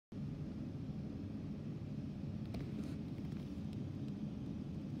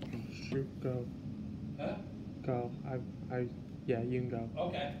Go. Huh? Go. Yeah, you can go.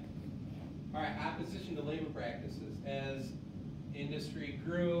 Okay. All right, opposition to labor practices. As industry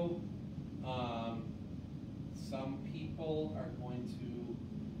grew, some people are going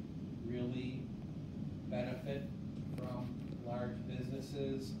to really benefit from large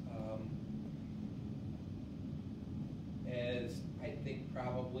businesses. As I think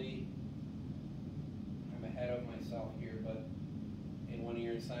probably, I'm ahead of myself here, but in one of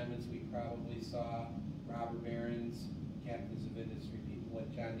your assignments, we probably saw robber barons, captains of industry, people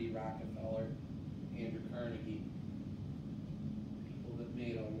like John D. Rockefeller, Andrew Carnegie, people that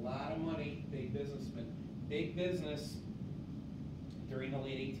made a lot of money, big businessmen. Big business during the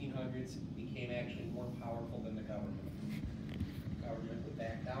late 1800s became actually more powerful than the government. The government would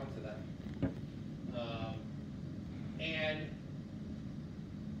back down to them. And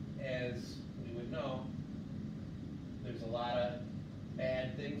as we would know, there's a lot of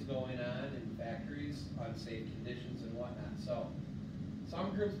bad things going on in factories, unsafe conditions and whatnot. So some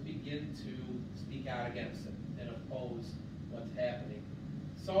groups begin to speak out against it and oppose what's happening.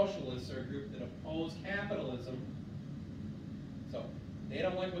 Socialists are a group that oppose capitalism. So they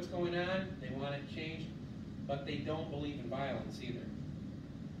don't like what's going on, they want it changed, but they don't believe in violence either.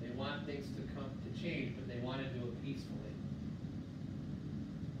 They want things to come to change, but they want to do it peacefully.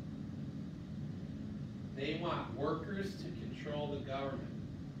 They want workers to control the government.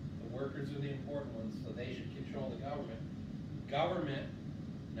 The workers are the important ones, so they should control the government. Government,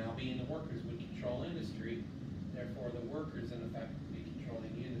 now being the workers, would control industry, therefore the workers in effect would be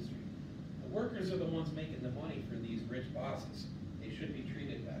controlling the industry. The workers are the ones making the money for these rich bosses. They should be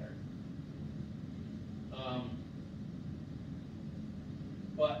treated better.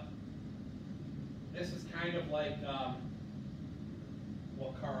 But this is kind of like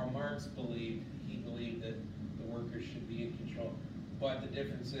what Karl Marx believed. He believed that the workers should be in control. But the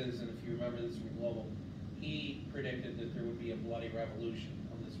difference is, and if you remember this from Global, he predicted that there would be a bloody revolution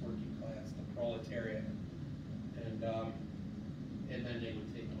of this working class, the proletariat, and then they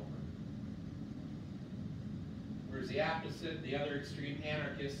would take over. Whereas the opposite, the other extreme,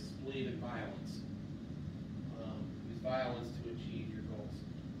 anarchists believe in violence. Use violence to achieve your goals.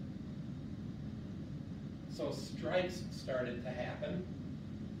 So strikes started to happen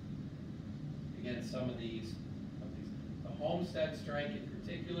against some of these. The Homestead strike in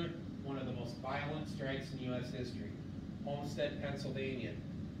particular, one of the most violent strikes in U.S. history. Homestead, Pennsylvania.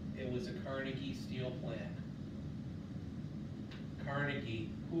 It was a Carnegie steel plant. Carnegie,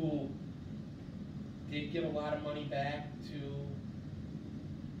 who did give a lot of money back to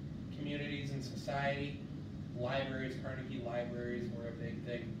communities and society. Libraries, Carnegie libraries were a big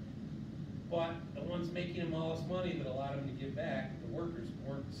thing. But the ones making them all this money that allowed them to give back, the workers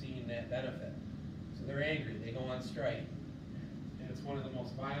weren't seeing that benefit. So they're angry, they go on strike. And it's one of the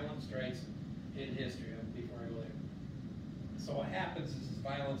most violent strikes in history, before I go there. So what happens is, as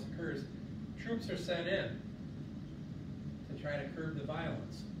violence occurs, troops are sent in to try to curb the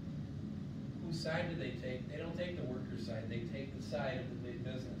violence. Whose side do they take? They don't take the workers' side, they take the side of the big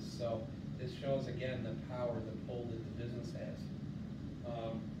business. So this shows again the power, the pull that the business has.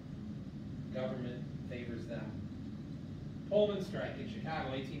 Government favors them. Pullman strike in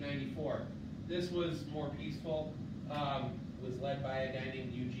Chicago, 1894. This was more peaceful. Was led by a guy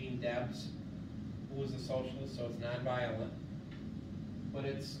named Eugene Debs, who was a socialist, so it's non-violent. But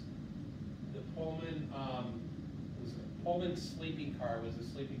it's the Pullman. Pullman's sleeping car was a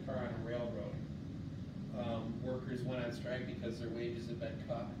sleeping car on a railroad. Workers went on strike because their wages had been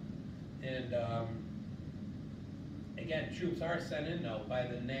cut. And again, troops are sent in though by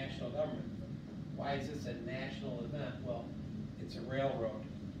the national government. Why is this a national event? Well, it's a railroad.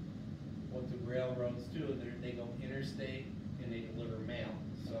 What do railroads do? They go interstate and they deliver mail.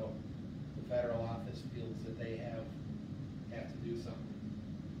 So the federal office feels that they have to do something.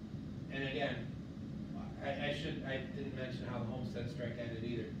 And again, I didn't mention how the Homestead strike ended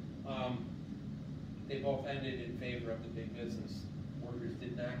either. They both ended in favor of the big business. Workers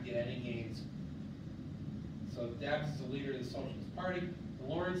did not get any gains. So Debs is the leader of the Socialist Party. The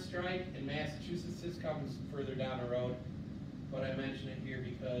Lawrence strike in Massachusetts, this comes further down the road, but I mention it here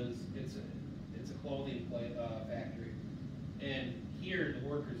because it's a clothing factory. And here the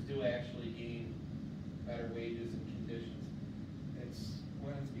workers do actually gain better wages and conditions. It's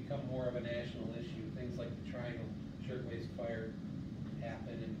when it's become more of a national issue, things like the Triangle Shirtwaist Fire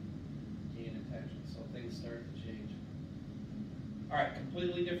happen and gain attention, so things start to change. All right,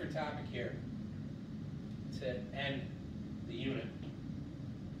 completely different topic here to end the unit.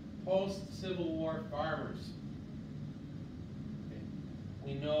 Post-Civil War farmers. Okay.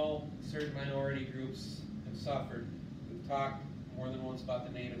 We know certain minority groups have suffered. We've talked more than once about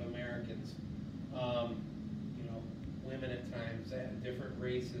the Native Americans. You know, women at times, different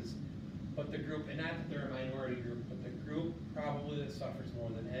races. But the group, and not that they're a minority group, but the group probably that suffers more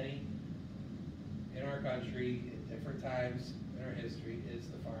than any in our country at different times in our history is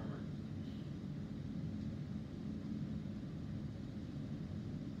the farmer.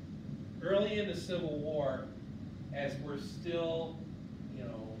 Early in the Civil War, as we're still, you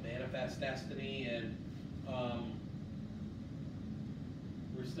know, manifest destiny and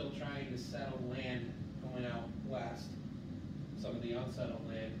we're still trying to settle land going out west, some of the unsettled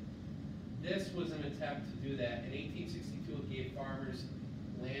land. This was an attempt to do that. In 1862, it gave farmers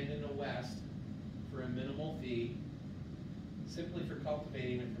land in the west for a minimal fee, simply for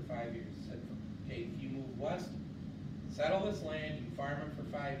cultivating it for 5 years. It said, okay, if you move west, settle this land, you farm it for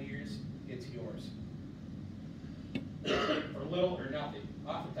 5 years, it's yours. For little or nothing.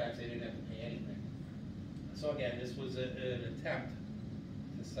 Oftentimes they didn't have to pay anything. So again, this was an attempt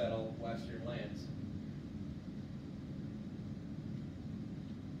to settle western lands.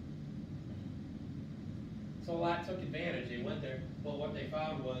 So a lot took advantage. They went there, but what they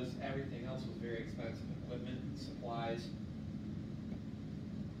found was everything else was very expensive. Equipment, supplies.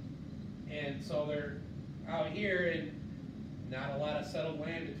 And so they're out here and not a lot of settled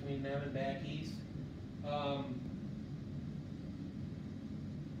land between them and back east.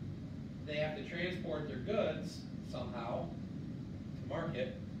 They have to transport their goods somehow to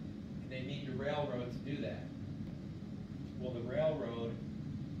market, and they need the railroad to do that. Well, the railroad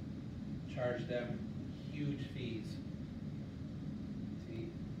charged them huge fees. See,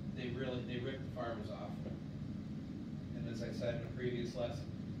 they ripped the farmers off. And as I said in a previous lesson,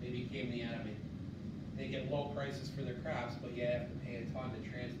 they became the enemy. They get low prices for their crops, but you have to pay a ton to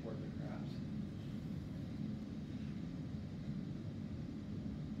transport their crops.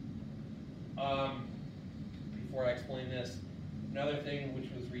 Before I explain this, another thing which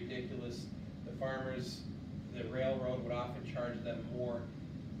was ridiculous, the farmers, the railroad would often charge them more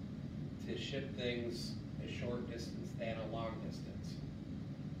to ship things a short distance than a long distance,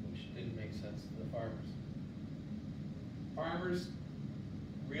 which didn't make sense to the farmers. Farmers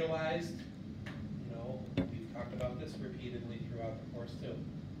realized, you know, we've talked about this repeatedly throughout the course too,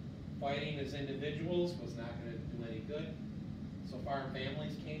 fighting as individuals was not going to do any good. So farm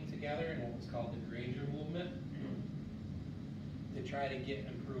families came together in what was called the Granger movement to try to get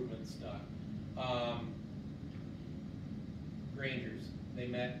improvements done. Grangers, they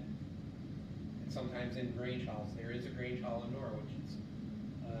met sometimes in Grange Halls. There is a Grange Hall in Norwich. It's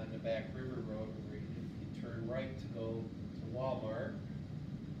on the back River Road where you turn right to go to Walmart.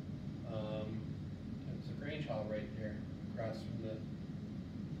 There's a Grange Hall right there across from the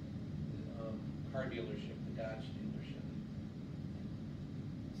car dealership, the Dodge dealership.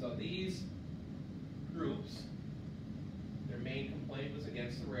 So these groups, their main complaint was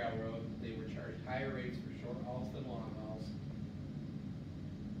against the railroad. They were charged higher rates for short hauls than long hauls.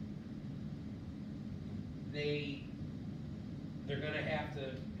 They're going to have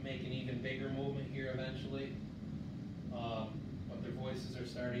to make an even bigger movement here eventually, but their voices are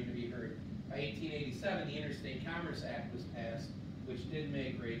starting to be heard. By 1887, the Interstate Commerce Act was passed, which did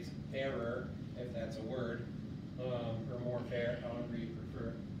make rates fairer, if that's a word, or more fair, however you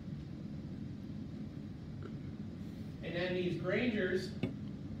prefer. And then these Grangers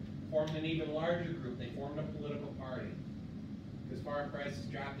formed an even larger group. They formed a political party because farm prices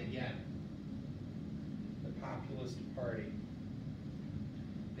dropped again. Populist Party.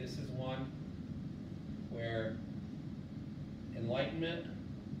 This is one where Enlightenment,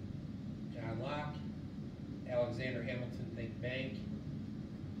 John Locke, Alexander Hamilton think bank,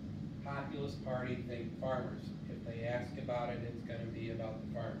 Populist Party think farmers. If they ask about it, it's going to be about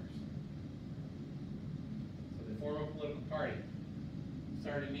the farmers. So they form a political party.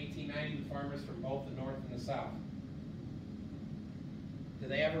 Started in 1890 with farmers from both the North and the South. Did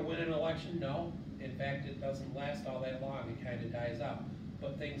they ever win an election? No. In fact, it doesn't last all that long. It kind of dies out.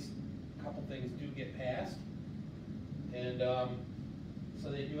 But a couple things do get passed, and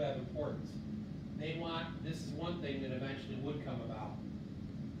so they do have importance. This is one thing that eventually would come about.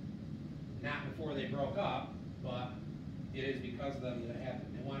 Not before they broke up, but it is because of them that it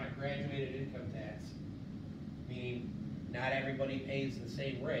happened. They want a graduated income tax, meaning not everybody pays the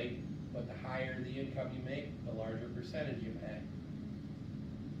same rate, but the higher the income you make, the larger percentage you pay.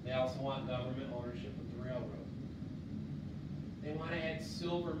 They also want government ownership of the railroad. They want to add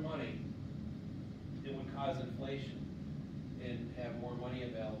silver money. It would cause inflation and have more money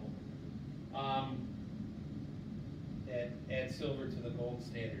available. Add silver to the gold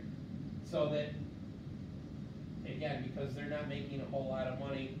standard. So that, again, because they're not making a whole lot of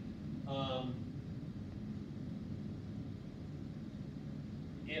money,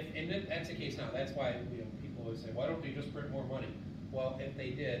 That's the case now, that's why, people always say, why don't they just print more money? Well, if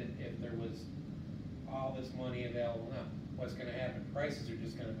they did, if there was all this money available now, what's gonna happen? Prices are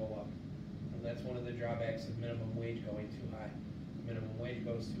just gonna go up. And that's one of the drawbacks of minimum wage going too high. The minimum wage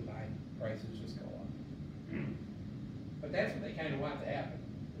goes too high, prices just go up. But that's what they kinda want to happen.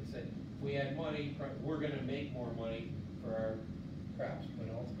 They said, if we had money, we're gonna make more money for our crops, but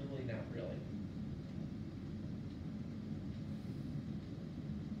ultimately not really.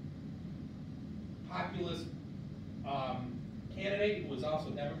 Populist candidate, who was also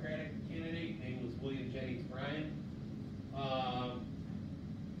a Democratic candidate, name was William Jennings Bryan.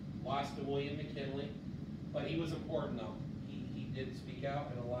 Lost to William McKinley, but he was important though. He did speak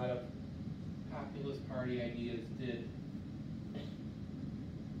out, and a lot of populist party ideas did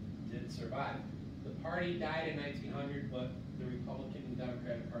survive. The party died in 1900, but the Republican and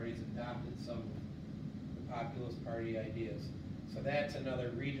Democratic parties adopted some of the populist party ideas. So that's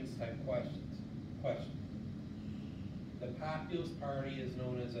another Regents type question. The populist party is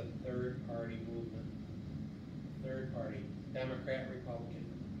known as a third party movement. Third party, Democrat, Republican,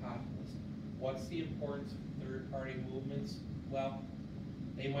 populist. What's the importance of third party movements? Well,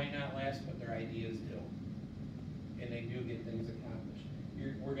 they might not last, but their ideas do. And they do get things accomplished.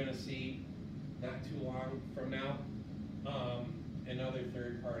 We're gonna see, not too long from now, another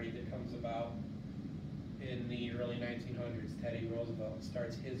third party that comes about in the early 1900s. Teddy Roosevelt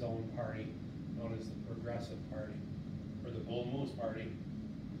starts his own party, known as the Progressive Party, or the Bull Moose Party.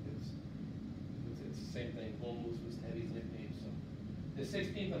 It's the same thing. Bull Moose was Teddy's nickname. So, the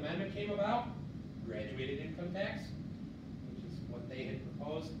 16th Amendment came about, graduated income tax, which is what they had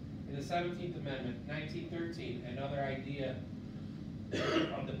proposed. In the 17th Amendment, 1913, another idea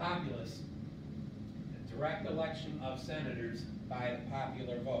of the populists, direct election of senators by the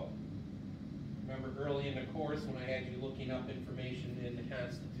popular vote. Remember early in the course when I had you looking up information in the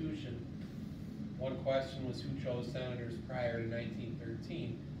Constitution, one question was who chose senators prior to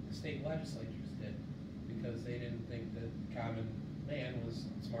 1913. The state legislatures did, because they didn't think that common man was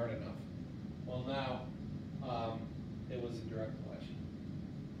smart enough.